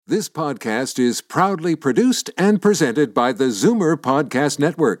This podcast is proudly produced and presented by the Zoomer Podcast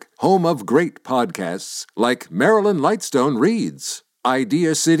Network, home of great podcasts like Marilyn Lightstone Reads,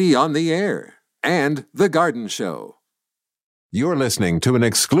 Idea City on the Air, and The Garden Show. You're listening to an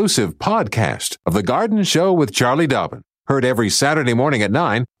exclusive podcast of The Garden Show with Charlie Dobbin, heard every Saturday morning at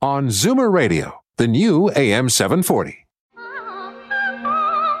 9 on Zoomer Radio, the new AM 740.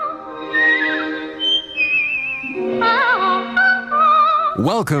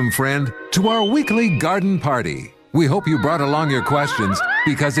 Welcome, friend, to our weekly garden party. We hope you brought along your questions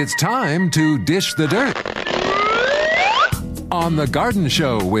because it's time to dish the dirt. On The Garden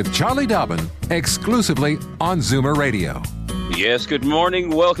Show with Charlie Dobbin, exclusively on Zoomer Radio. Yes, good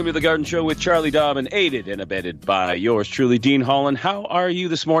morning. Welcome to The Garden Show with Charlie Dobbin, aided and abetted by yours truly, Dean Holland. How are you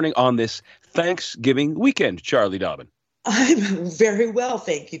this morning on this Thanksgiving weekend, Charlie Dobbin? I'm very well,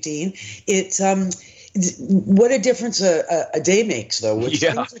 thank you, Dean. It's what a difference a day makes, though. Things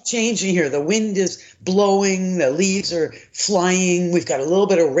are changing here. The wind is blowing, the leaves are flying. We've got a little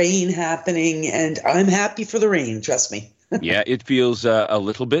bit of rain happening, and I'm happy for the rain, trust me. Yeah, it feels a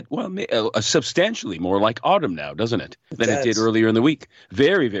little bit, substantially more like autumn now, doesn't it, than it did earlier in the week.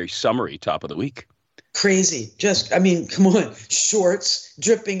 Very, very summery top of the week. Crazy. Come on. Shorts,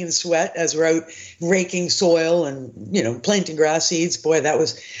 dripping in sweat as we're out raking soil and, planting grass seeds. Boy, that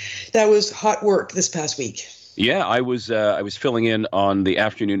was hot work this past week. Yeah, I was filling in on the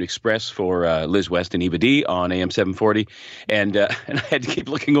Afternoon Express for Liz West and Eva D on AM 740, and I had to keep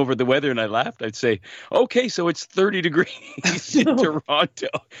looking over the weather, and I laughed. I'd say, okay, so it's 30 degrees in Toronto,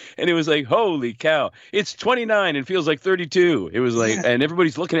 and it was like, holy cow, it's 29 and feels like 32. It was like, and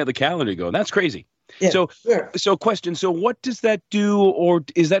everybody's looking at the calendar going, that's crazy. Yeah, so question, so what does that do, or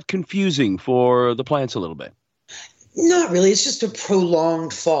is that confusing for the plants a little bit? Not really. It's just a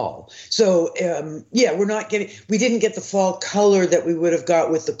prolonged fall. So, we didn't get the fall color that we would have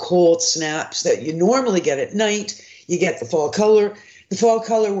got with the cold snaps that you normally get at night. You get the fall color. The fall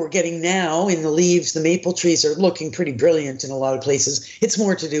color we're getting now in the leaves, the maple trees are looking pretty brilliant in a lot of places. It's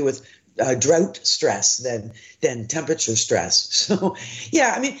more to do with drought stress than temperature stress. So,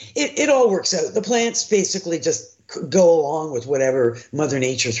 it all works out. The plants basically just go along with whatever Mother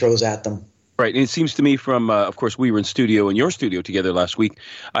Nature throws at them. Right. And it seems to me from, of course, we were in your studio together last week.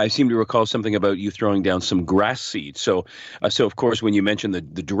 I seem to recall something about you throwing down some grass seeds. So of course, when you mentioned the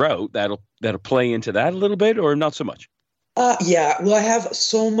drought, that'll play into that a little bit, or not so much? I have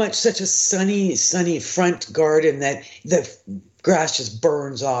such a sunny front garden that the grass just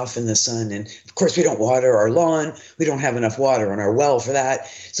burns off in the sun. And of course, we don't water our lawn. We don't have enough water on our well for that.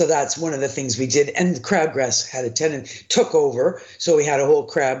 So that's one of the things we did. And the crabgrass took over. So we had a whole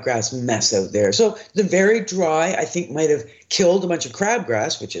crabgrass mess out there. So the very dry, I think, might have killed a bunch of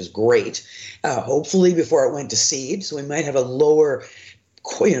crabgrass, which is great. Hopefully before it went to seed. So we might have a lower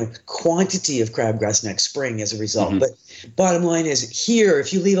quantity of crabgrass next spring as a result. Mm-hmm. But bottom line is here,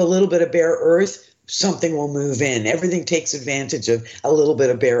 if you leave a little bit of bare earth, something will move in. Everything takes advantage of a little bit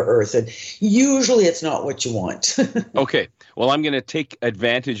of bare earth. And usually it's not what you want. Okay. Well, I'm going to take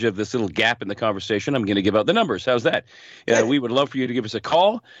advantage of this little gap in the conversation. I'm going to give out the numbers. How's that? We would love for you to give us a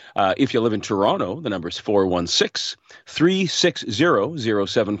call. If you live in Toronto, the number is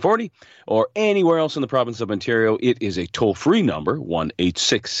 416-360-0740. Or anywhere else in the province of Ontario, it is a toll-free number,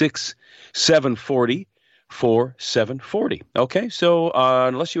 1-866-740-4740. Okay, so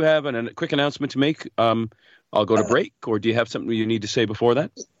unless you have a quick announcement to make, I'll go to break, or do you have something you need to say before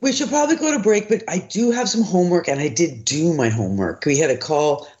that? We should probably go to break, but I do have some homework, and I did do my homework. We had a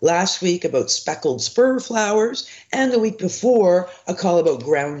call last week about speckled spur flowers, and the week before, a call about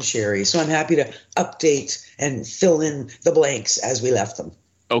ground cherry. So I'm happy to update and fill in the blanks as we left them.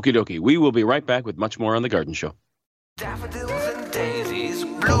 Okie dokie. We will be right back with much more on The Garden Show. Daffodils and daisies,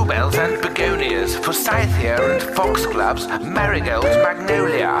 bluebells and begonias, forsythia and foxgloves, marigolds,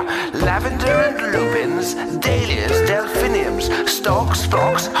 magnolia, lavender and lupins, dahlias, delphiniums, stalks,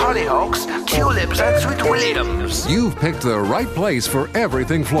 phlox, hollyhocks, tulips and sweet williams. You've picked the right place for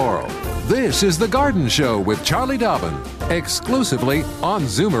everything floral. This is The Garden Show with Charlie Dobbin, exclusively on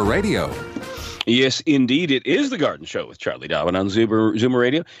Zoomer Radio. Yes, indeed. It is The Garden Show with Charlie Dobbin on Zoomer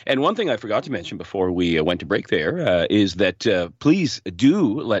Radio. And one thing I forgot to mention before we went to break there is that please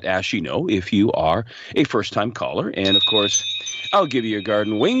do let Ashley know if you are a first-time caller. And, of course, I'll give you your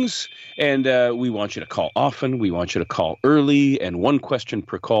garden wings. And we want you to call often. We want you to call early. And one question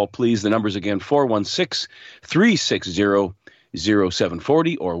per call, please. The number's again,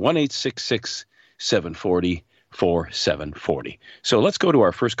 416-360-0740 or 1-866-740-4740. So let's go to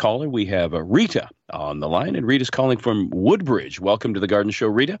our first caller. We have Rita on the line, and Rita's calling from Woodbridge. Welcome to The Garden Show,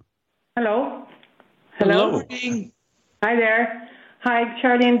 Rita. Hello. Hello. Hi there. Hi,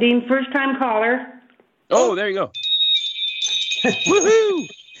 Charlie and Dean. First-time caller. Oh, there you go. Woohoo!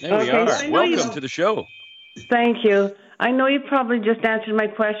 There we are. Welcome to the show. Thank you. I know you probably just answered my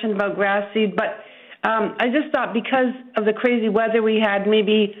question about grass seed, but I just thought because of the crazy weather we had,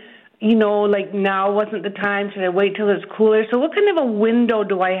 maybe, like now wasn't the time. Should I wait till it's cooler? So what kind of a window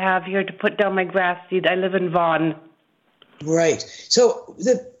do I have here to put down my grass seed? I live in Vaughan. Right. So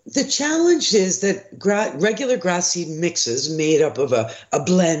the challenge is that regular grass seed mixes made up of a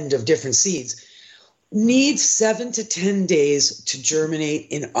blend of different seeds need 7 to 10 days to germinate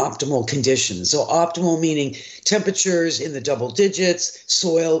in optimal conditions. So optimal meaning temperatures in the double digits,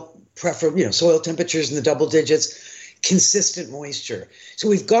 soil temperatures in the double digits, consistent moisture. So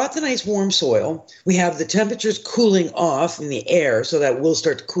we've got the nice warm soil. We have the temperatures cooling off in the air, so that will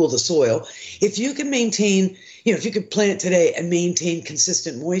start to cool the soil. If you can maintain, if you could plant today and maintain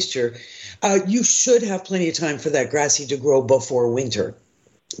consistent moisture, you should have plenty of time for that grass seed to grow before winter.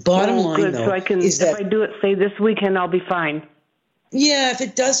 Bottom line, though, is that if I do it, say, this weekend, I'll be fine. Yeah, if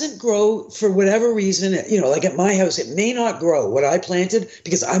it doesn't grow for whatever reason, like at my house, it may not grow what I planted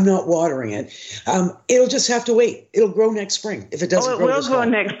because I'm not watering it. It'll just have to wait. It'll grow next spring if it doesn't grow. It will grow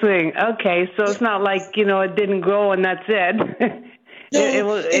next spring. Okay, so it's not like, it didn't grow and that's it.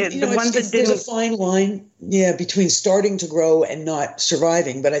 No, there's a fine line, between starting to grow and not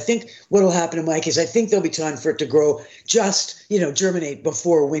surviving. But I think what will happen in my case, I think there'll be time for it to grow, just, germinate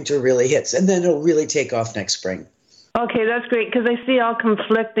before winter really hits. And then it'll really take off next spring. Okay, that's great, because I see all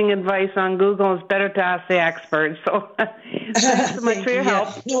conflicting advice on Google. It's better to ask the experts. So thanks so much for your help.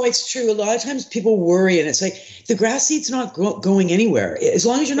 No, it's true. A lot of times people worry, and it's like the grass seed's not going anywhere. As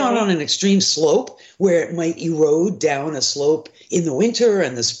long as you're not on an extreme slope where it might erode down a slope in the winter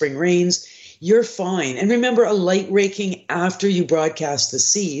and the spring rains, you're fine. And remember, a light raking after you broadcast the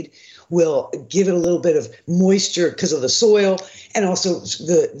seed will give it a little bit of moisture because of the soil, and also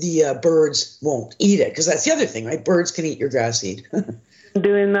the birds won't eat it, because that's the other thing, right? Birds can eat your grass seed.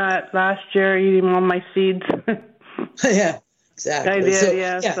 Doing that last year, eating all my seeds. Yeah, exactly. I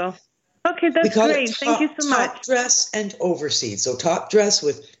did, so. Okay, that's great. Thank you so much. Top dress and overseed. So top dress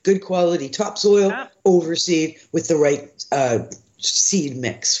with good quality topsoil, overseed with the right seed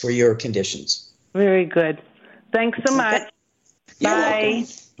mix for your conditions. Very good. Thanks so much. Bye.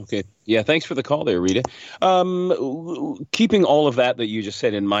 Okay. Yeah, thanks for the call there, Rita. Keeping all of that you just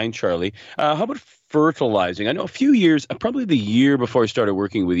said in mind, Charlie, how about fertilizing? I know a few years, probably the year before I started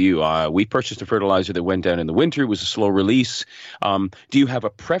working with you, we purchased a fertilizer that went down in the winter. It was a slow release. Do you have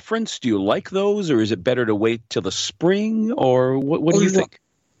a preference? Do you like those, or is it better to wait till the spring, or what do you think?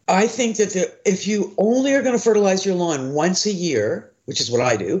 I think that if you only are going to fertilize your lawn once a year, which is what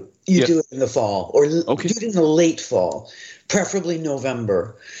I do, you do it in the fall, or do it in the late fall. Preferably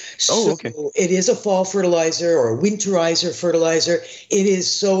November. So it is a fall fertilizer or a winterizer fertilizer. It is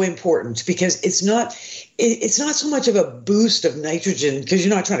so important because it's not so much of a boost of nitrogen, because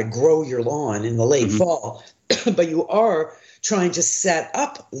you're not trying to grow your lawn in the late fall, but you are trying to set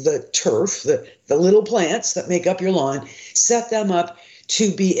up the turf, the little plants that make up your lawn, set them up to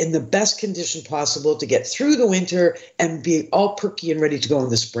be in the best condition possible to get through the winter and be all perky and ready to go in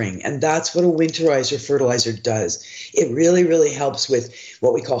the spring. And that's what a winterizer fertilizer does. It really, really helps with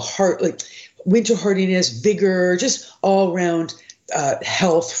what we call winter hardiness, vigor, just all around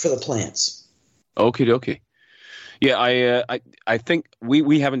health for the plants. Okay. Yeah, I think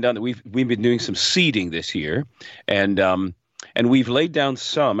we haven't done it. We've been doing some seeding this year, and we've laid down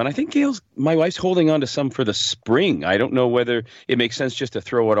some, and I think my wife's holding on to some for the spring. I don't know whether it makes sense just to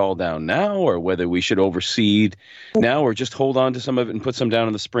throw it all down now, or whether we should overseed now, or just hold on to some of it and put some down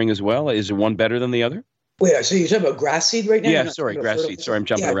in the spring as well. Is there one better than the other? Wait, so you're talking about grass seed right now? Yeah, sorry, grass seed. Sorry, I'm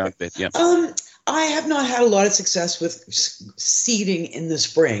jumping around a bit. Yeah. I have not had a lot of success with seeding in the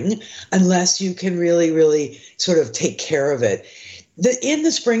spring unless you can really, really sort of take care of it. In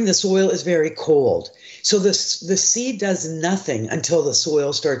the spring, the soil is very cold. So the seed does nothing until the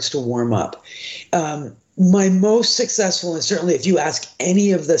soil starts to warm up. My most successful, and certainly if you ask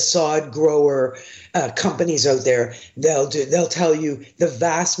any of the sod grower companies out there, they'll tell you the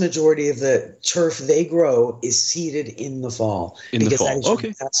vast majority of the turf they grow is seeded in the fall. That is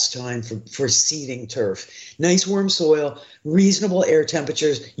the best time for seeding turf. Nice warm soil, reasonable air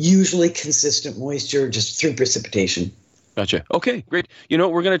temperatures, usually consistent moisture just through precipitation. Gotcha. Okay, great. You know,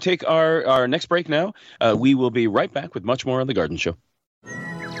 we're going to take our next break now. We will be right back with much more on The Garden Show.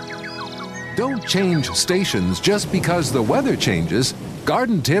 Don't change stations just because the weather changes.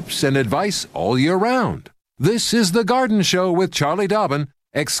 Garden tips and advice all year round. This is The Garden Show with Charlie Dobbin,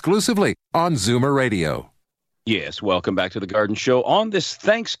 exclusively on Zoomer Radio. Yes, welcome back to The Garden Show on this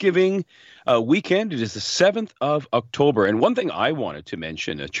Thanksgiving weekend. It is the 7th of October. And one thing I wanted to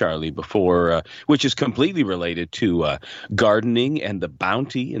mention, Charlie, before, which is completely related to gardening and the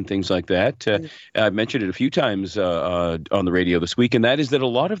bounty and things like that. I've mentioned it a few times on the radio this week, and that is that a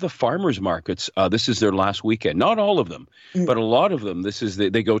lot of the farmers markets, this is their last weekend. Not all of them, but a lot of them.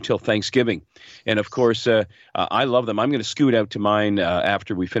 They go till Thanksgiving. And of course, I love them. I'm going to scoot out to mine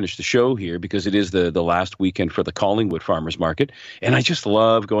after we finish the show here, because it is the last weekend for the Collingwood Farmers Market. And I just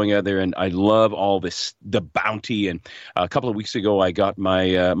love going out there, and I love all this, the bounty. And a couple of weeks ago, I got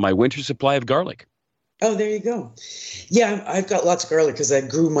my winter supply of garlic. Oh, there you go. Yeah, I've got lots of garlic because I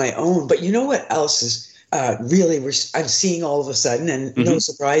grew my own. But you know what else is really I'm seeing all of a sudden, and no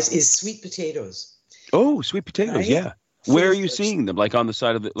surprise, is sweet potatoes. Oh, sweet potatoes, right? Yeah. Where are you seeing them? Like on the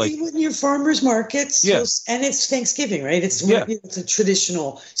side of the in your farmers markets. Yeah. And it's Thanksgiving, right? It's a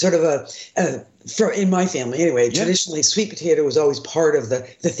traditional sort of in my family anyway. Yeah. Traditionally, sweet potato was always part of the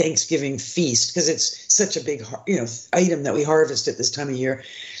Thanksgiving feast because it's such a big item that we harvest at this time of year.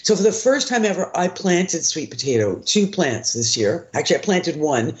 So for the first time ever, I planted sweet potato, 2 plants this year. Actually, I planted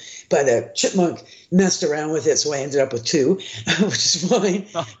 1, but a chipmunk messed around with it, so I ended up with 2, which is fine.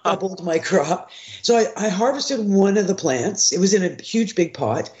 Doubled my crop. So I harvested 1 of the plants. It was in a huge big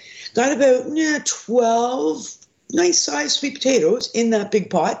pot. Got about 12 nice-sized sweet potatoes in that big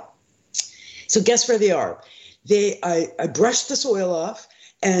pot. So guess where they are? I brushed the soil off,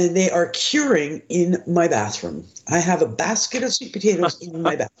 and they are curing in my bathroom. I have a basket of sweet potatoes in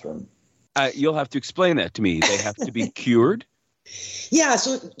my bathroom. You'll have to explain that to me. They have to be cured? Yeah,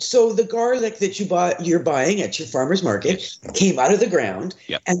 so the garlic that you're buying at your farmer's market came out of the ground,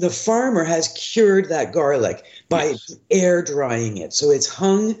 and the farmer has cured that garlic by air drying it. So it's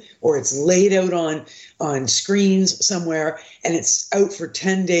hung or it's laid out on screens somewhere, and it's out for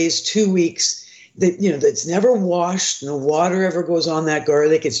 10 days, 2 weeks. That's never washed. No water ever goes on that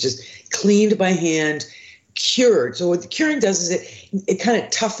garlic. It's just cleaned by hand, cured. So what the curing does is it kind of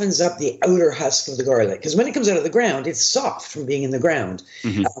toughens up the outer husk of the garlic, because when it comes out of the ground, it's soft from being in the ground,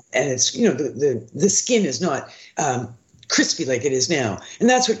 and it's the skin is not crispy like it is now, and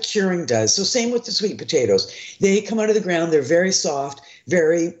that's what curing does. So same with the sweet potatoes. They come out of the ground. They're very soft,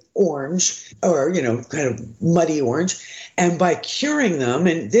 very orange, or kind of muddy orange, and by curing them,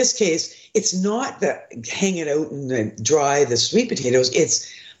 in this case, it's not that hang it out and dry the sweet potatoes.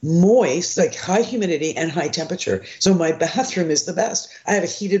 It's moist, like high humidity and high temperature. So my bathroom is the best. I have a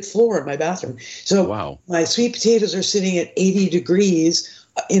heated floor in my bathroom. So my sweet potatoes are sitting at 80 degrees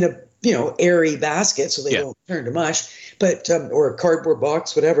in a airy basket, so they don't turn to mush, but or a cardboard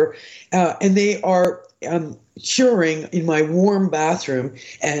box, whatever. And they are curing in my warm bathroom.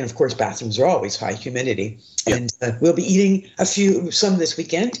 And of course, bathrooms are always high humidity. And we'll be eating some this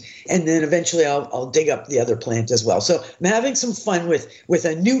weekend, and then eventually I'll dig up the other plant as well. So I'm having some fun with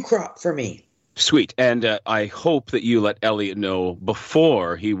a new crop for me. Sweet. And I hope that you let Elliot know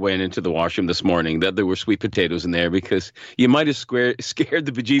before he went into the washroom this morning that there were sweet potatoes in there, because you might have scared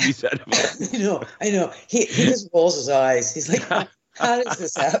the bejeebies out of him. I know. He just rolls his eyes. He's like, how does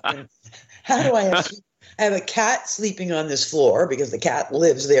this happen? How do I have a cat sleeping on this floor, because the cat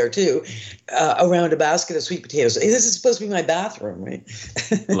lives there too, around a basket of sweet potatoes. This is supposed to be my bathroom, right?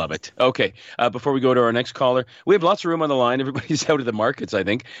 Love it. Okay. Before we go to our next caller, we have lots of room on the line. Everybody's out of the markets, I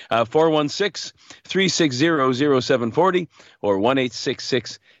think. 416-360-0740 or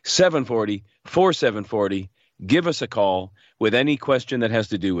 1-866-740-4740. Give us a call with any question that has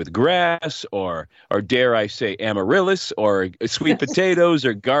to do with grass or dare I say amaryllis or sweet potatoes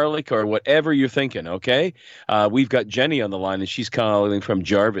or garlic or whatever you're thinking, okay? We've got Jenny on the line, and she's calling from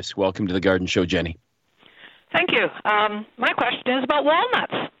Jarvis. Welcome to the Garden Show, Jenny. Thank you. My question is about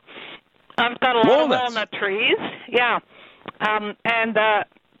walnuts. I've got a lot of walnut trees, and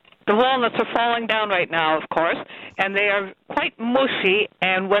the walnuts are falling down right now, of course, and they are quite mushy,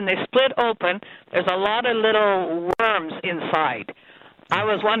 and when they split open, there's a lot of little worms inside. I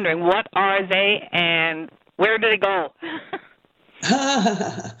was wondering, what are they, and where do they go?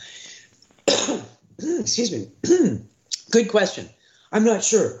 Excuse me. Good question. I'm not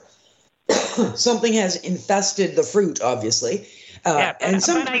sure. Something has infested the fruit, obviously. I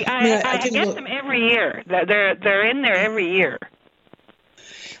get them every year. They're in there every year.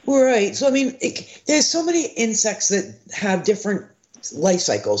 Right. So, there's so many insects that have different life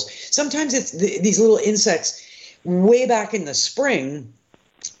cycles. Sometimes it's these little insects way back in the spring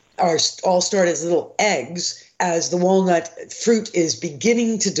all start as little eggs as the walnut fruit is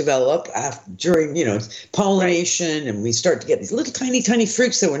beginning to develop during, pollination. And we start to get these little tiny, tiny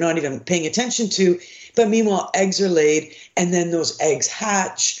fruits that we're not even paying attention to. But meanwhile, eggs are laid, and then those eggs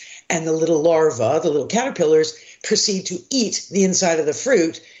hatch, and the little larvae, the little caterpillars, proceed to eat the inside of the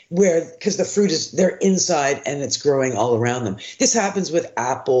fruit, because the fruit they're inside and it's growing all around them. This happens with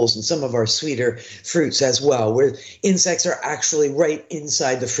apples and some of our sweeter fruits as well, where insects are actually right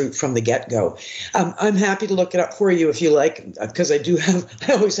inside the fruit from the get-go. I'm happy to look it up for you if you like, because I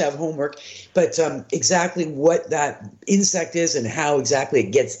always have homework, but exactly what that insect is and how exactly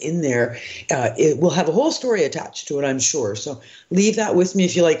it gets in there, it will have a whole story attached to it, I'm sure. So leave that with me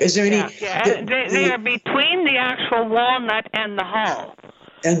if you like. Is there any... Yeah. They are between the actual walnut and the hull.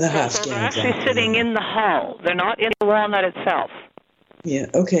 And the husk. So they're actually sitting in the hull. They're not in the walnut itself. Yeah,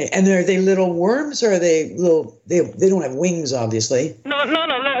 okay. And are they little worms, or are they little... They don't have wings, obviously. No.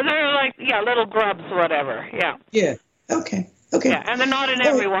 They're like, little grubs, whatever. Yeah. Yeah, okay. Yeah, and they're not in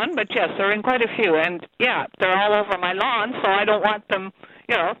every one, but yes, they're in quite a few. And, they're all over my lawn, so I don't want them,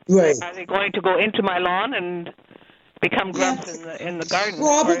 Right. Are they going to go into my lawn and become grubs in the garden?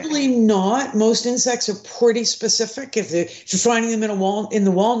 Probably not. Most insects are pretty specific. If you're finding them in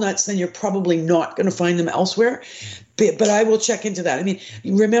the walnuts, then you're probably not going to find them elsewhere. But I will check into that. I mean,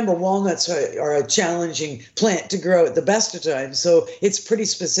 remember, walnuts are a challenging plant to grow at the best of times, so it's pretty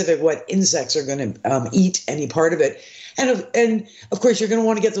specific what insects are going to eat any part of it. And of course, you're going to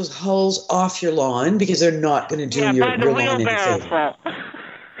want to get those hulls off your lawn because they're not going to do your lawn any favor.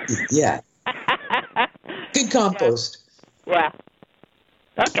 Yeah. Good compost. Yeah.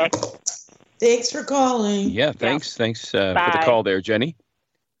 Okay. Thanks for calling. Yeah, thanks. Thanks for the call there, Jenny.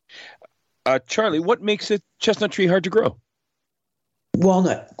 Charlie, what makes a chestnut tree hard to grow?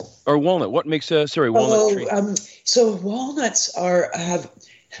 Walnut. Or walnut. What makes a walnut tree? So walnuts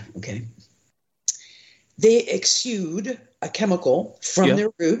okay. They exude a chemical from their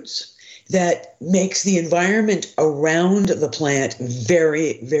roots that makes the environment around the plant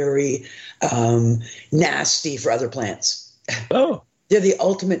very, very nasty for other plants. Oh. They're the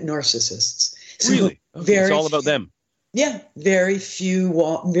ultimate narcissists. So really? Okay, it's all about them. Yeah. Very few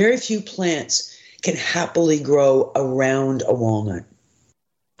plants can happily grow around a walnut.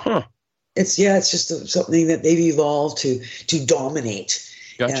 Huh. It's just something that they've evolved to dominate.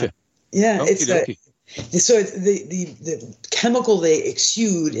 Gotcha. So the chemical they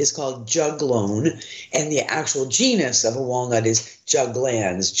exude is called juglone, and the actual genus of a walnut is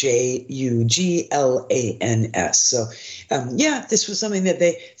juglans, Juglans. So, this was something that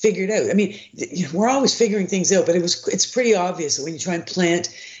they figured out. I mean, we're always figuring things out, but it's pretty obvious that when you try and plant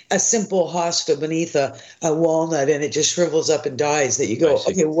a simple hosta beneath a walnut and it just shrivels up and dies, that you go,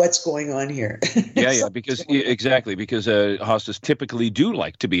 okay, what's going on here? Because hostas typically do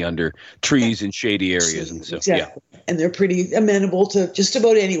like to be under trees and shady areas and stuff. Exactly. Yeah. And they're pretty amenable to just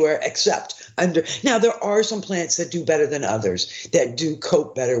about anywhere except under. Now, there are some plants that do better than others, that do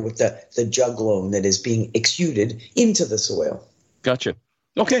cope better with the juglone that is being exuded into the soil. Gotcha.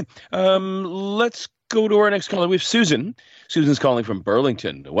 Okay. Let's go to our next caller. We have Susan. Susan's calling from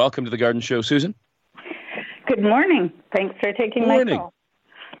Burlington. Welcome to the Garden Show, Susan. Good morning. Thanks for taking my call.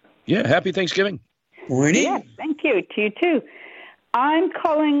 Yeah, happy Thanksgiving. Morning. Yes, thank you. To you too. I'm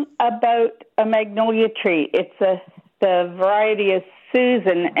calling about a magnolia tree. It's the variety is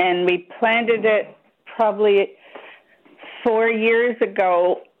Susan, and we planted it probably 4 years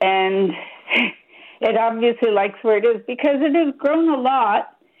ago, and it obviously likes where it is because it has grown a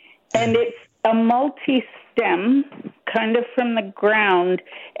lot, and it's a multi-stem, kind of from the ground,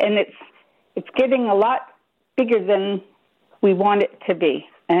 and it's getting a lot bigger than we want it to be.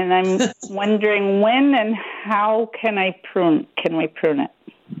 And I'm wondering when and how can we prune it?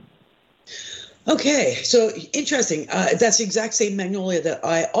 Okay, so interesting. That's the exact same magnolia that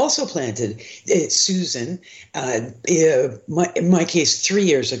I also planted, Susan, in my case 3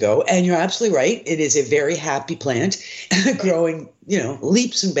 years ago. And you're absolutely right. It is a very happy plant, growing,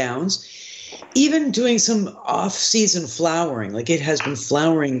 leaps and bounds. Even doing some off-season flowering, like it has been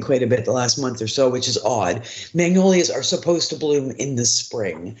flowering quite a bit the last month or so, which is odd. Magnolias are supposed to bloom in the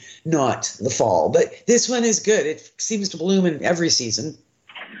spring, not the fall. But this one is good. It seems to bloom in every season.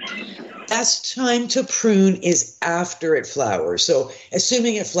 Best time to prune is after it flowers. So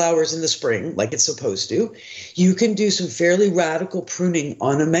assuming it flowers in the spring, like it's supposed to, you can do some fairly radical pruning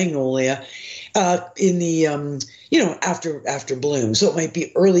on a magnolia in the, after bloom. So it might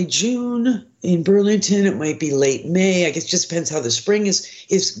be early June in Burlington. It might be late May. I guess it just depends how the spring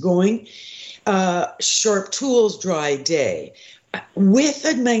is going. Sharp tools, dry day. With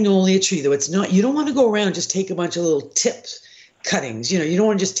a magnolia tree, though, you don't want to go around just take a bunch of little tips, cuttings. You don't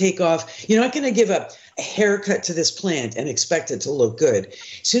want to just take off. You're not going to give a haircut to this plant and expect it to look good.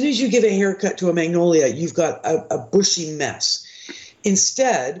 As soon as you give a haircut to a magnolia, you've got a bushy mess.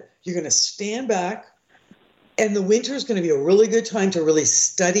 Instead, you're going to stand back And the winter is going to be a really good time to really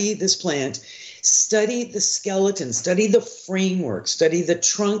study this plant, study the skeleton, study the framework, study the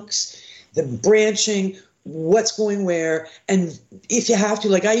trunks, the branching, what's going where. And if you have to,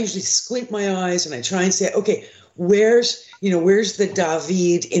 like I usually squint my eyes and I try and say, okay, where's the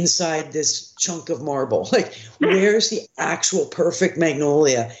David inside this chunk of marble? Like, where's the actual perfect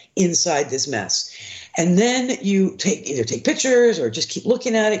magnolia inside this mess? And then you either take pictures or just keep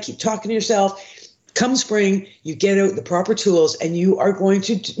looking at it, keep talking to yourself. Come spring, you get out the proper tools and you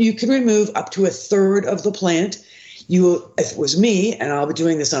can remove up to 1/3 of the plant. If it was me, and I'll be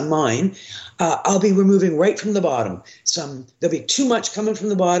doing this on mine, I'll be removing right from the bottom. There'll be too much coming from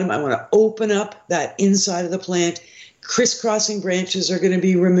the bottom. I want to open up that inside of the plant. Crisscrossing branches are going to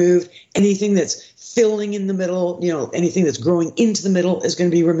be removed. Anything that's filling in the middle, anything that's growing into the middle is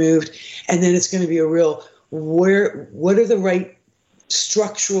going to be removed. And then it's going to be a real, what are the right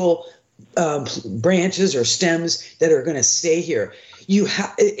structural branches or stems that are going to stay here?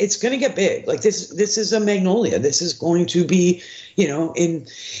 It's going to get big. Like this is a magnolia. This is going to be,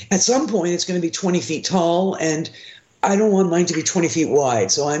 at some point it's going to be 20 feet tall, and I don't want mine to be 20 feet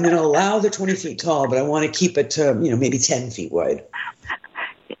wide. So I'm going to allow the 20 feet tall, but I want to keep it to, maybe 10 feet wide.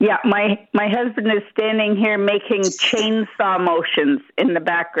 Yeah, my husband is standing here making chainsaw motions in the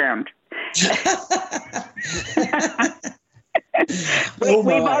background. We've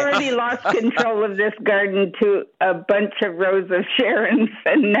already lost control of this garden to a bunch of rows of Sharons,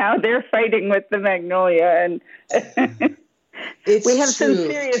 and now they're fighting with the magnolia. And we have some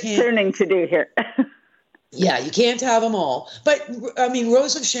serious turning to do here. Yeah, you can't have them all. But, I mean,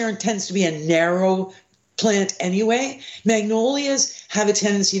 Rose of Sharon tends to be a narrow plant anyway. Magnolias have a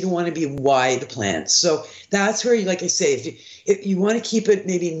tendency to want to be wide plants. So that's where, like I say, if you want to keep it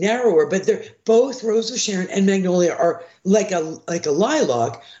maybe narrower, but they're both Rose of Sharon and Magnolia are like a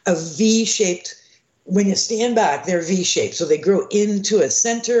lilac, a V-shaped. When you stand back, they're V-shaped. So they grow into a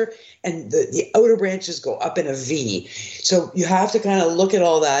center and the outer branches go up in a V. So you have to kind of look at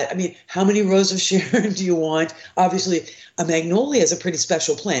all that. I mean, how many Rose of Sharon do you want? Obviously, a magnolia is a pretty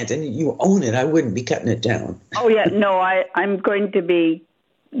special plant, and you own it. I wouldn't be cutting it down. Oh, yeah. No, I'm going to be,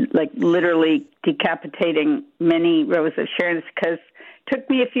 like, literally decapitating many Rose of Sharons, because it took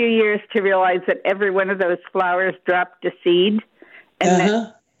me a few years to realize that every one of those flowers dropped a seed.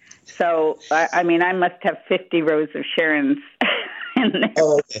 And so, I mean, I must have 50 Rose of Sharons in there.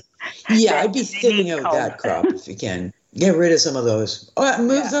 Oh, okay. Yeah, I'd be thinning out that crop if you can. Get rid of some of those.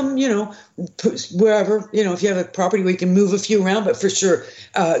 Move them, wherever. If you have a property where you can move a few around, but for sure,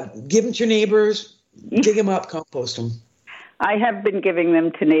 give them to your neighbors, dig them up, compost them. I have been giving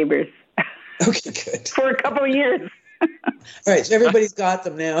them to neighbors. Okay, good. For a couple of years. All right, so everybody's got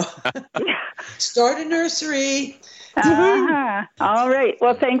them now. Start a nursery. All right.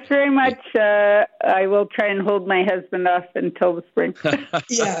 Well, thanks very much. I will try and hold my husband off until the spring.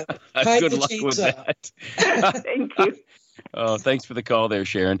 Yeah. Good luck with that. Thank you. Oh, thanks for the call there,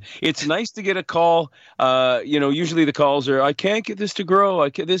 Sharon. It's nice to get a call. Usually the calls are, I can't get this to grow.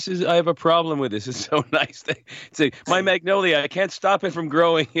 I have a problem with this. It's so nice to say, my magnolia, I can't stop it from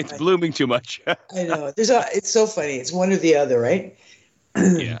growing. It's blooming too much. I know. It's so funny. It's one or the other, right?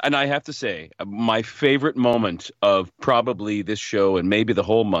 Yeah, and I have to say, my favorite moment of probably this show and maybe the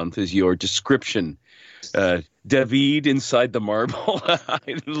whole month is your description, David inside the marble.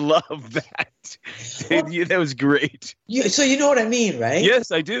 I love that. That was great. So you know what I mean, right?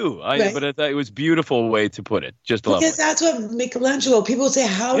 Yes, I do. Right? But I thought it was a beautiful way to put it. Just lovely. Because that's what Michelangelo, people say,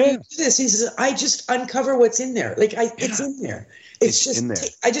 how do you do this? He says, I just uncover what's in there. It's in there. It's just in there.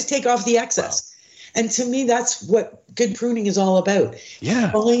 I just take off the excess. Wow. And to me, that's what good pruning is all about.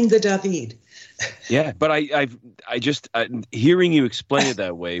 Yeah. Find the David. Yeah, but I just hearing you explain it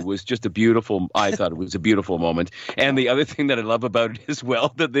that way was just I thought it was a beautiful moment. And the other thing that I love about it as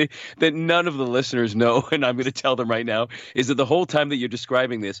well, that none of the listeners know, and I'm going to tell them right now, is that the whole time that you're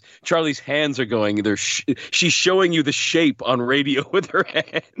describing this, Charlie's hands are going, she's showing you the shape on radio with her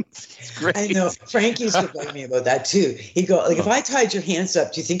hands. It's great. I know. Frank used to bug me about that too. He'd go, if I tied your hands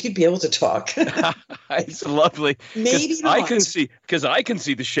up, do you think you'd be able to talk? It's lovely. Maybe not. I can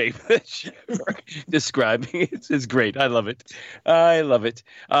see the shape that you're describing. It's great. I love it.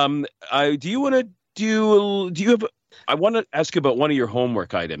 I want to ask you about one of your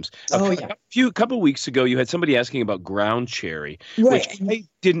homework items. A couple of weeks ago, you had somebody asking about ground cherry, which I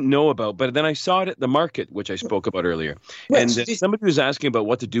didn't know about, but then I saw it at the market, which I spoke about earlier. Right. And somebody was asking about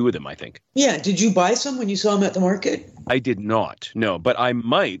what to do with them, I think. Yeah. Did you buy some when you saw them at the market? I did not, no. But I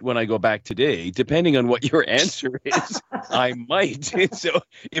might when I go back today, depending on what your answer is. I might. So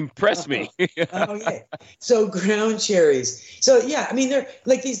impress me. Okay. So ground cherries. So, yeah, I mean, they're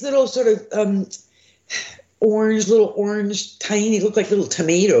like these little sort of little orange, tiny, look like little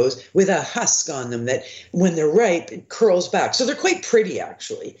tomatoes with a husk on them that when they're ripe, it curls back. So they're quite pretty,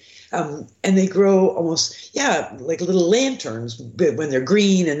 actually. And they grow almost, like little lanterns when they're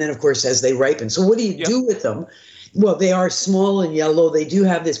green. And then, of course, as they ripen. So what do you do with them? Well, they are small and yellow. They do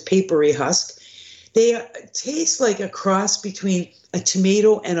have this papery husk. They taste like a cross between a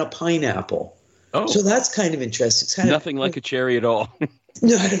tomato and a pineapple. Oh. So that's kind of interesting. It's kind nothing like a cherry at all.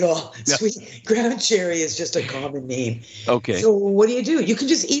 Not at all. No. Sweet ground cherry is just a common name. Okay. So what do? You can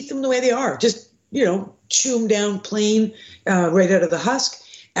just eat them the way they are. Just, chew them down plain right out of the husk.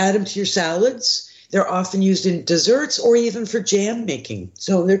 Add them to your salads. They're often used in desserts or even for jam making.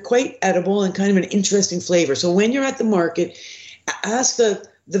 So they're quite edible and kind of an interesting flavor. So when you're at the market, ask the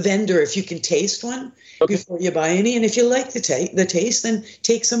vendor if you can taste one before you buy any. And if you like the taste, then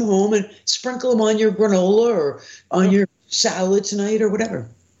take some home and sprinkle them on your granola or on your salad tonight or whatever.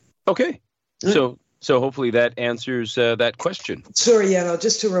 Okay. So hopefully that answers that question. Sorry,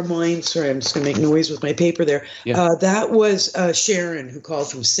 just to remind, I'm just going to make noise with my paper there. Yeah. That was Sharon, who called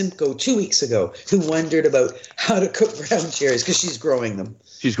from Simcoe 2 weeks ago, who wondered about how to cook ground cherries because she's growing them.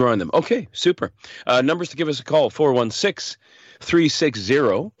 She's growing them. Okay, super. Numbers to give us a call,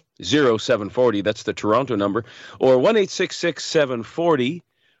 416-360-0740. That's the Toronto number. Or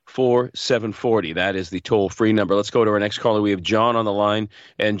 1-866-740-4740. That is the toll-free number. Let's go to our next caller. We have John on the line,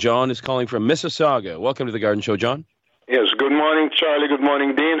 and John is calling from Mississauga. Welcome to the Garden Show, John. Yes, good morning, Charlie. Good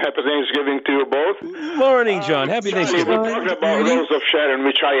morning, Dean. Happy Thanksgiving to you both. Good morning, John. Happy Thanksgiving. We're talking about Rose of Sharon,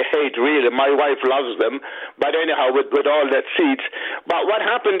 which I hate, really. My wife loves them. But anyhow, with all that seeds. But what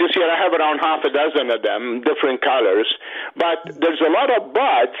happened this year, I have around half a dozen of them, different colors. But there's a lot of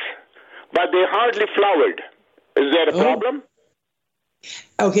buds, but they hardly flowered. Is that a problem?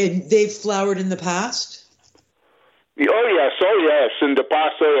 Okay, they've flowered in the past? Oh yes. In the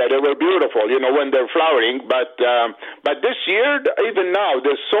past, they were beautiful, when they're flowering. But this year, even now,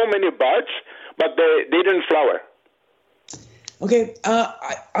 there's so many buds, but they didn't flower. Okay,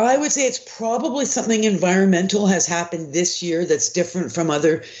 I would say it's probably something environmental has happened this year that's different from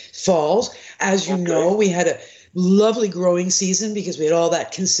other falls. As you know, we had a lovely growing season because we had all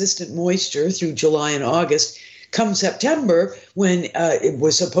that consistent moisture through July and August. Come September, when it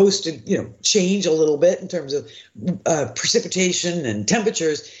was supposed to, change a little bit in terms of precipitation and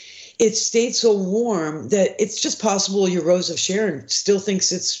temperatures, it stayed so warm that it's just possible your Rose of Sharon still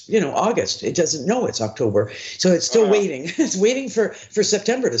thinks it's, August. It doesn't know it's October. So it's still waiting. It's waiting for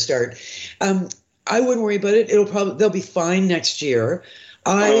September to start. I wouldn't worry about it. They'll be fine next year.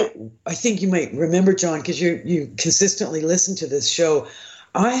 I think you might remember, John, because you consistently listen to this show.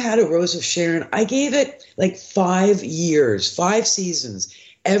 I had a Rose of Sharon. I gave it like 5 years, 5 seasons.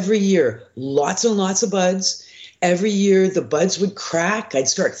 Every year, lots and lots of buds. Every year, the buds would crack. I'd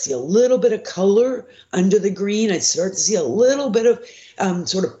start to see a little bit of color under the green. I'd start to see a little bit of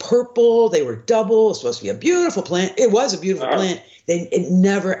sort of purple. They were double. It was supposed to be a beautiful plant. It was a beautiful plant. It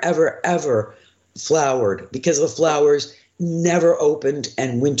never, ever, ever flowered because the flowers never opened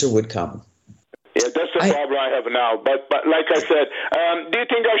and winter would come. Yeah, that's the problem I have now. But like I said, do you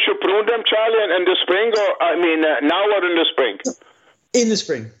think I should prune them, Charlie, in the spring, or now or in the spring? In the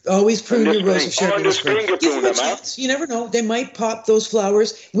spring. Always prune your Rose of Sharon in the spring. Give them a chance. You never know. They might pop those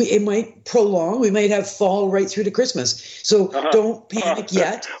flowers. It might prolong. We might have fall right through to Christmas. So don't panic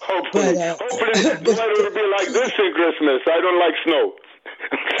yet. Hopefully the weather will be like this in Christmas. I don't like snow.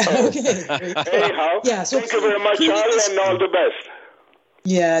 Okay. Anyhow, thank you very much, Charlie, and all the best.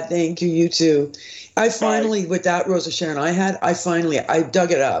 Yeah, thank you. You too. I finally, with that Rose of Sharon I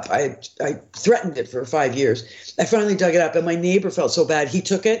dug it up. I threatened it for 5 years. I finally dug it up, and my neighbor felt so bad. He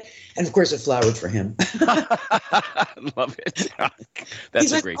took it, and of course it flowered for him. Love it. That's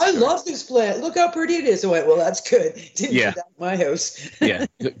He's like, great I love this plant. Look how pretty it is. I went, well, that's good. Didn't do that in my house. Yeah,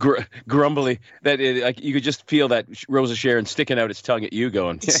 grumbly. You could just feel that Rose of Sharon sticking out its tongue at you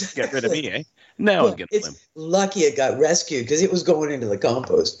going, get rid of me, eh? Now I'm going to limb. Lucky it got rescued because it was going into the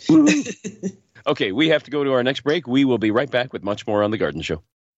compost. Okay, we have to go to our next break. We will be right back with much more on The Garden Show.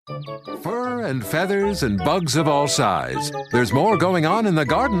 Fur and feathers and bugs of all size. There's more going on in the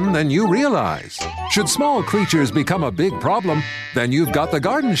garden than you realize. Should small creatures become a big problem, then you've got The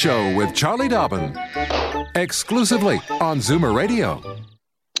Garden Show with Charlie Dobbin. Exclusively on Zoomer Radio.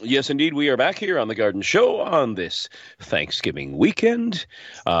 Yes, indeed. We are back here on The Garden Show on this Thanksgiving weekend.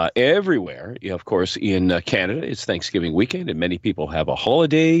 Everywhere, of course, in Canada, it's Thanksgiving weekend, and many people have a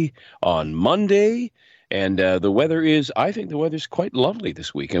holiday on Monday. And I think the weather's quite lovely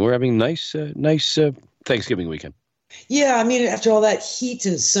this week, and we're having nice Thanksgiving weekend. Yeah, I mean, after all that heat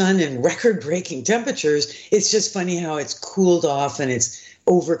and sun and record-breaking temperatures, it's just funny how it's cooled off and it's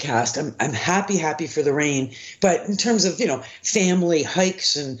overcast. I'm happy for the rain. But in terms of, family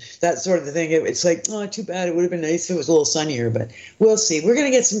hikes and that sort of thing, it's like, oh, too bad. It would have been nice if it was a little sunnier, but we'll see. We're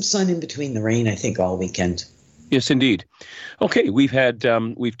going to get some sun in between the rain, I think, all weekend. Yes, indeed. Okay, we've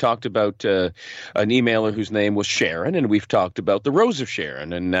talked about an emailer whose name was Sharon, and we've talked about the Rose of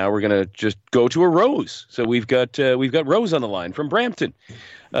Sharon, and now we're going to just go to a Rose. So we've got Rose on the line from Brampton.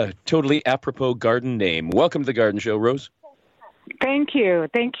 Totally apropos garden name. Welcome to the Garden Show, Rose. Thank you.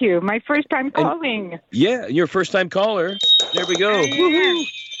 My first time calling. Your first time caller. There we go. Woo-hoo.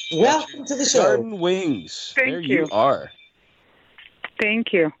 Welcome to the show. Garden Wings. Thank you. There you are.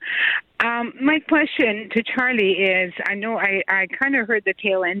 Thank you. My question to Charlie is, I know I kind of heard the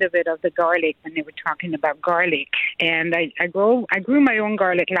tail end of it of the garlic when they were talking about garlic, and I grew my own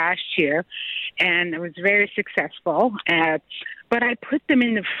garlic last year, and it was very successful. But I put them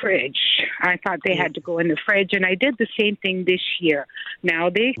in the fridge. I thought they had to go in the fridge, and I did the same thing this year. Now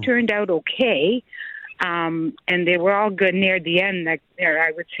they turned out okay. And they were all good near the end.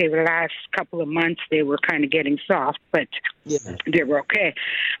 I would say the last couple of months they were kind of getting soft, but they were okay.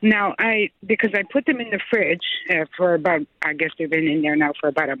 Now, because I put them in the fridge for about, I guess they've been in there now for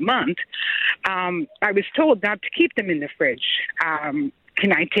about a month, I was told not to keep them in the fridge.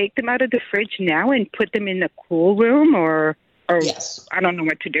 Can I take them out of the fridge now and put them in the cool room, or yes. I don't know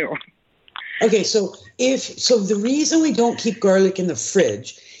what to do. Okay, so the reason we don't keep garlic in the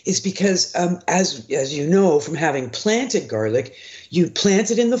fridge is because, as you know from having planted garlic, you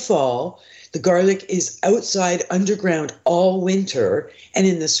plant it in the fall. The garlic is outside underground all winter, and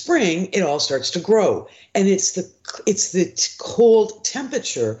in the spring it all starts to grow. And it's the cold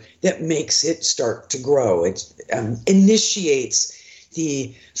temperature that makes it start to grow. It initiates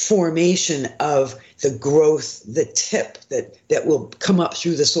the formation of the growth, the tip that will come up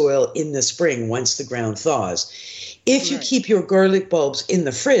through the soil in the spring once the ground thaws. If you keep your garlic bulbs in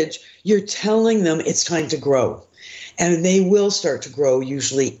the fridge, you're telling them it's time to grow. And they will start to grow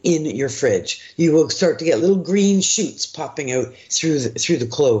usually in your fridge. You will start to get little green shoots popping out through the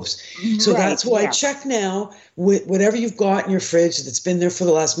cloves. So that's why check now with whatever you've got in your fridge that's been there for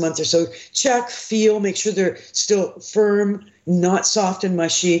the last month or so. Check, feel, make sure they're still firm, not soft and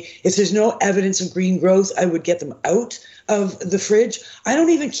mushy. If there's no evidence of green growth, I would get them out of the fridge. I don't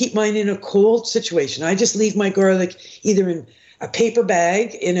even keep mine in a cold situation. I just leave my garlic either in a paper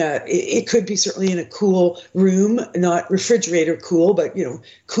bag, it could be certainly in a cool room, not refrigerator cool, but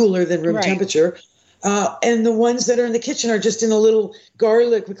cooler than room temperature. And the ones that are in the kitchen are just in a little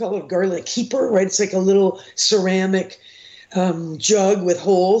garlic, we call it a garlic keeper, right? It's like a little ceramic jug with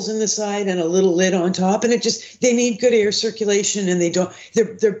holes in the side and a little lid on top. And they need good air circulation, and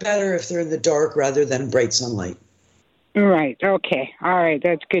they're better if they're in the dark rather than bright sunlight. Right. Okay. All right.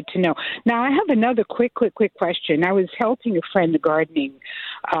 That's good to know. Now, I have another quick question. I was helping a friend gardening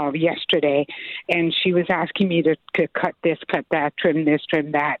yesterday, and she was asking me to cut this, cut that, trim this,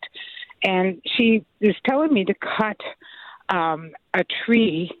 trim that. And she was telling me to cut a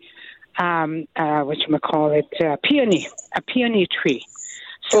tree, a peony tree.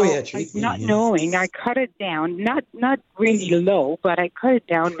 So not knowing, I cut it down, not really low, but I cut it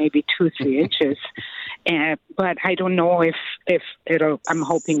down maybe 2-3 inches. But I don't know if I'm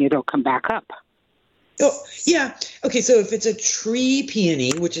hoping it'll come back up. Oh, yeah. Okay, so if it's a tree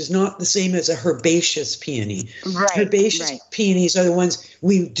peony, which is not the same as a herbaceous peony. Herbaceous peonies are the ones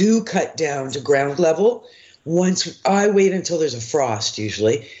we do cut down to ground level. Once I wait until there's a frost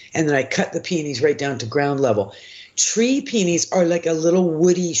usually, and then I cut the peonies right down to ground level. Tree peonies are like a little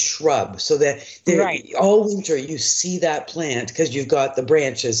woody shrub, so that all winter you see that plant because you've got the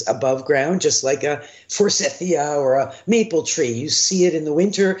branches above ground, just like a forsythia or a maple tree. You see it in the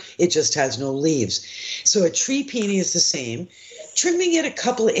winter, it just has no leaves. So a tree peony is the same. Trimming it a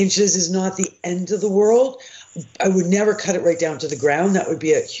couple of inches is not the end of the world. I would never cut it right down to the ground. That would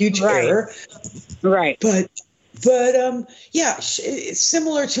be a huge error. Right. But it's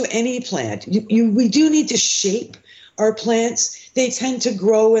similar to any plant. We do need to shape our plants. They tend to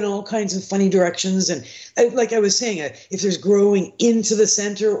grow in all kinds of funny directions. And like I was saying, if there's growing into the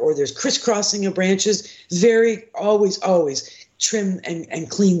center or there's crisscrossing of branches, always trim and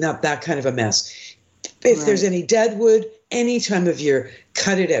clean up that kind of a mess. If there's any dead wood, any time of year,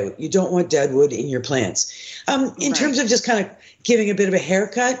 cut it out. You don't want dead wood in your plants. In terms of just kind of giving a bit of a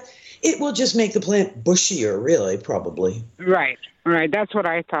haircut, it will just make the plant bushier, really, probably. Right. That's what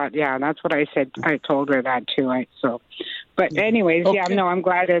I thought. Yeah, that's what I said. I told her that too. But anyways, I'm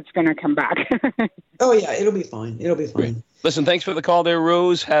glad it's going to come back. Oh yeah, it'll be fine. Listen, thanks for the call there,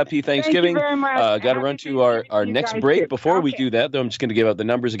 Rose. Happy Thanksgiving. Thank you very much. Got to run to our next break. Before we do that, though, I'm just going to give out the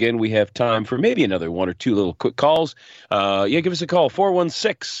numbers again. We have time for maybe another one or two little quick calls. Give us a call,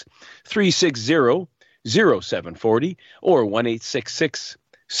 416-360-0740 or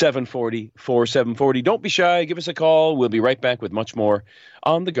 1-866-740-4740. Don't be shy. Give us a call. We'll be right back with much more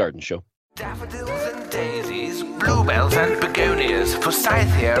on The Garden Show. Daffodils and daisies, bluebells and begonias,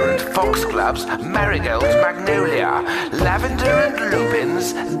 forsythia and foxgloves, marigolds, magnolia, lavender and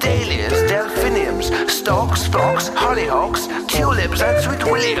lupins, dahlias, delphiniums, stalks, phlox, hollyhocks, tulips and sweet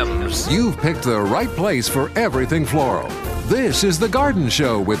williams. You've picked the right place for everything floral. This is The Garden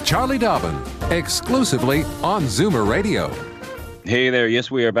Show with Charlie Dobbin, exclusively on Zoomer Radio. Hey there.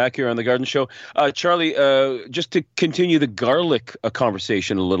 Yes, we are back here on The Garden Show. Charlie, just to continue the garlic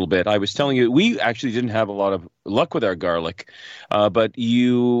conversation a little bit, I was telling you, we actually didn't have a lot of luck with our garlic, but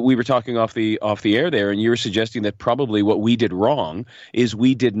we were talking off the air there, and you were suggesting that probably what we did wrong is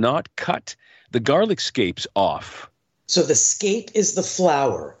we did not cut the garlic scapes off. So the scape is the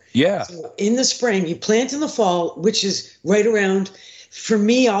flower. Yeah. So in the spring, you plant in the fall, which is right around... For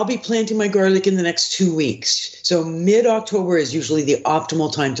me, I'll be planting my garlic in the next 2 weeks. So mid-October is usually the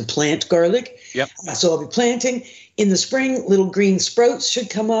optimal time to plant garlic. Yep. So I'll be planting. In the spring, little green sprouts should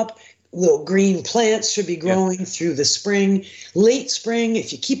come up. Little green plants should be growing through the spring. Late spring,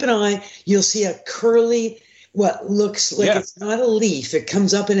 if you keep an eye, you'll see a curly, what looks like it's not a leaf. It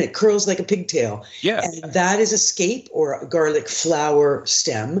comes up and it curls like a pigtail. Yeah. And that is a scape or a garlic flower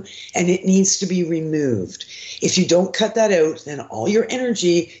stem, and it needs to be removed. If you don't cut that out, then all your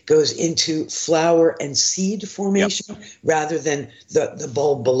energy goes into flower and seed formation rather than the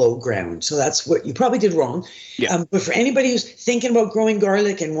bulb below ground. So that's what you probably did wrong. Yeah. But for anybody who's thinking about growing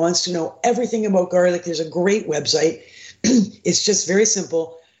garlic and wants to know everything about garlic, there's a great website. It's just very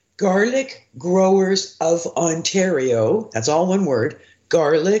simple. Garlic Growers of Ontario. That's all one word.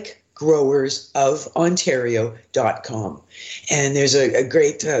 garlicgrowersofontario.com. And there's a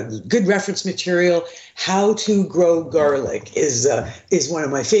great, good reference material. How to Grow Garlic is one of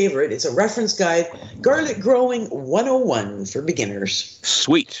my favorite. It's a reference guide. Garlic Growing 101 for beginners.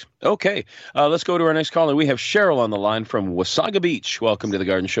 Sweet. Okay. Let's go to our next caller. We have Cheryl on the line from Wasaga Beach. Welcome to The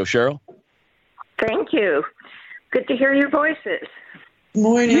Garden Show, Cheryl. Thank you. Good to hear your voices.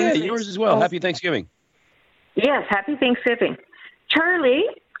 Morning. Yeah, yours as well. Happy Thanksgiving. Yes, happy Thanksgiving. Charlie,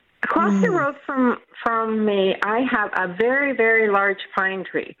 across the road from me, I have a very, very large pine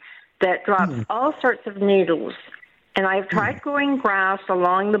tree that drops all sorts of needles. And I've tried growing grass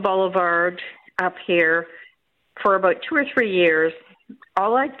along the boulevard up here for about 2 or 3 years.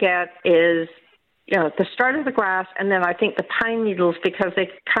 All I get is, the start of the grass, and then I think the pine needles, because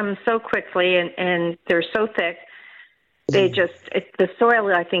they come so quickly and they're so thick, they the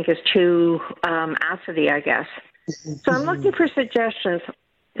soil, I think, is too acidy, I guess. So I'm looking for suggestions.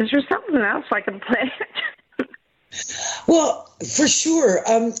 Is there something else I can plant? Well, for sure.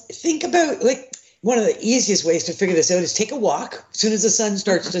 Think about, one of the easiest ways to figure this out is take a walk. As soon as the sun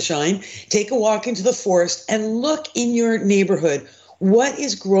starts to shine, take a walk into the forest and look in your neighborhood. What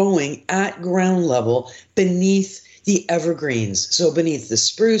is growing at ground level beneath the evergreens? So beneath the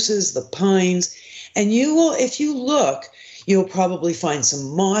spruces, the pines. And you will, if you look, you'll probably find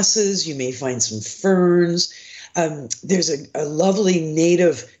some mosses. You may find some ferns. There's a lovely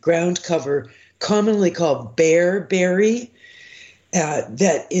native ground cover commonly called bearberry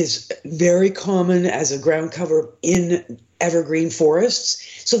that is very common as a ground cover in evergreen forests.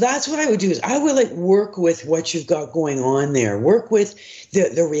 So that's what I would do is I would work with what you've got going on there. Work with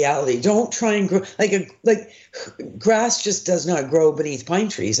the reality. Don't try and grow grass just does not grow beneath pine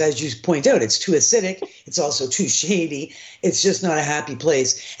trees. As you point out, it's too acidic. It's also too shady. It's just not a happy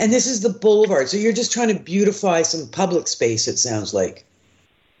place. And this is the boulevard. So you're just trying to beautify some public space, it sounds like.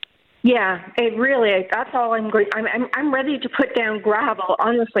 Yeah, it really, that's all I'm going. I'm ready to put down gravel.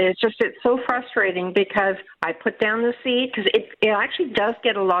 Honestly, it's so frustrating because I put down the seed because it actually does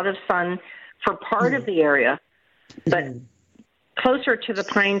get a lot of sun for part of the area, but closer to the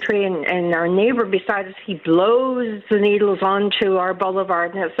pine tree and our neighbor beside us, he blows the needles onto our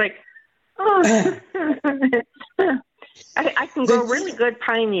boulevard, and it's like, I can grow really good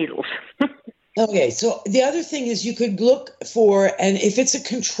pine needles. Okay, so the other thing is you could look for, and if it's a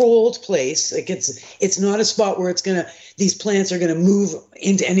controlled place, it's not a spot where these plants are gonna move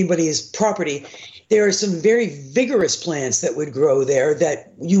into anybody's property. There are some very vigorous plants that would grow there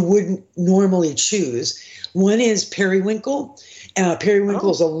that you wouldn't normally choose. One is periwinkle.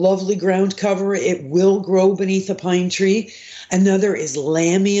 Periwinkle is a lovely ground cover. It will grow beneath a pine tree. Another is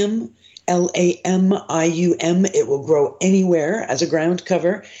lamium. Lamium. It will grow anywhere as a ground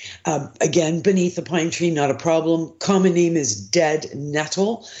cover. Again, beneath the pine tree, not a problem. Common name is dead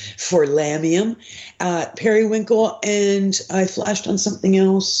nettle for lamium. Periwinkle, and I flashed on something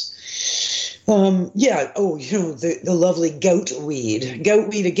else. The lovely goutweed.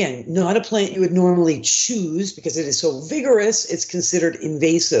 Goutweed, again, not a plant you would normally choose because it is so vigorous, it's considered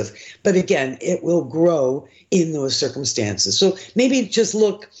invasive. But again, it will grow in those circumstances. So maybe just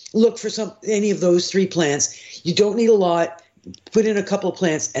look for any of those three plants. You don't need a lot. Put in a couple of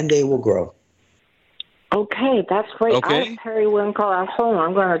plants and they will grow. Okay, that's great. Okay. I have periwinkle at home.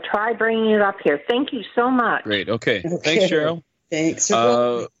 I'm going to try bringing it up here. Thank you so much. Great. Okay. Thanks, Cheryl. Thanks.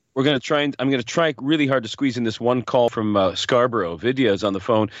 We're going to try I'm going to try really hard to squeeze in this one call from Scarborough. Vidya is on the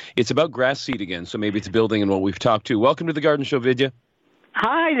phone. It's about grass seed again, so maybe it's building on what we've talked to. Welcome to the Garden Show, Vidya.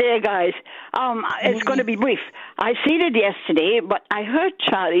 Hi there, guys. It's going to be brief. I seeded yesterday, but I heard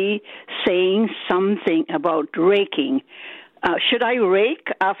Charlie saying something about raking. Should I rake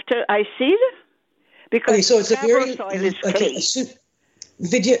after I seed? Because so it's a very soil is clay.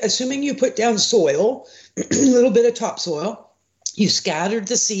 Vidya, assuming you put down soil, a little bit of topsoil, you scattered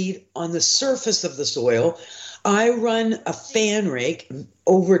the seed on the surface of the soil. I run a fan rake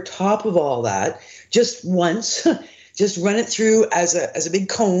over top of all that just once. Just run it through as a big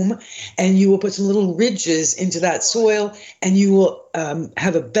comb, and you will put some little ridges into that soil, and you will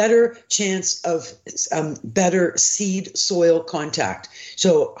have a better chance of better seed soil contact.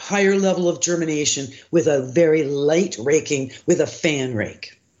 So higher level of germination with a very light raking with a fan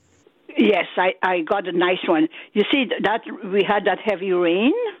rake. Yes, I got a nice one. You see that we had that heavy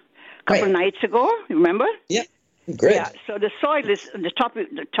rain a couple of nights ago. Remember? Yeah, great. Yeah. So the soil is the top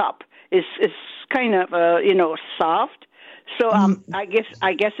is kind of soft. So I guess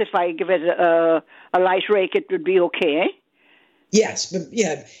if I give it a light rake, it would be okay. Yes, but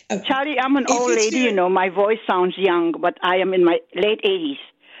yeah. Charlie, I'm an old lady. My voice sounds young, but I am in my late 80s.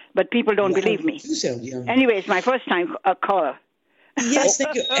 But people don't believe me. You sound young. Anyways, my first time caller. Yes,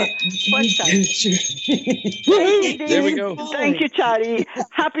 thank you. There we go. Thank you, Charlie.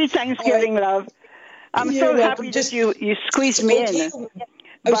 Happy Thanksgiving, love. I'm so happy that you squeezed me in.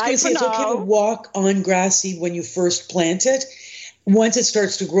 I was going to say, it's okay to walk on grass seed when you first plant it. Once it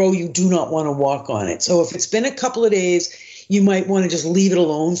starts to grow, you do not want to walk on it. So if it's been a couple of days, you might want to just leave it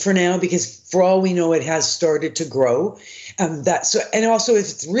alone for now, because for all we know, it has started to grow. And also, if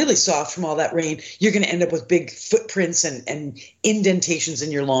it's really soft from all that rain, you're going to end up with big footprints and indentations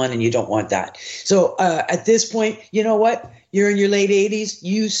in your lawn, and you don't want that. So at this point, you know what? You're in your late 80s.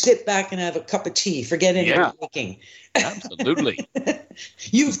 You sit back and have a cup of tea. Forget any cooking. Absolutely.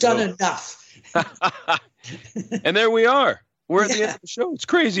 You've done enough. And there we are. We're at the end of the show. It's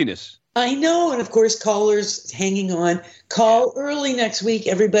craziness. I know. And of course, callers hanging on. Call early next week,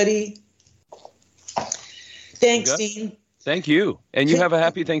 everybody. Thanks, Dean. Thank you. And you have a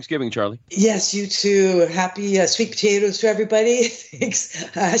happy Thanksgiving, Charlie. Yes, you too. Happy sweet potatoes to everybody. Thanks,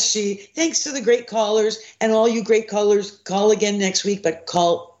 Ashley. Thanks to the great callers. And all you great callers, call again next week, but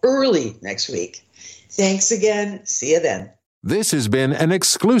call early next week. Thanks again. See you then. This has been an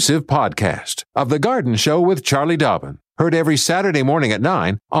exclusive podcast of The Garden Show with Charlie Dobbin. Heard every Saturday morning at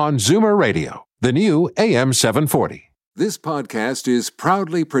 9 on Zoomer Radio, the new AM 740. This podcast is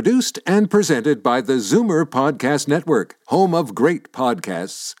proudly produced and presented by the Zoomer Podcast Network, home of great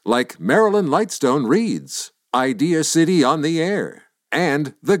podcasts like Marilyn Lightstone Reads, Idea City on the Air,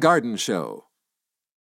 and The Garden Show.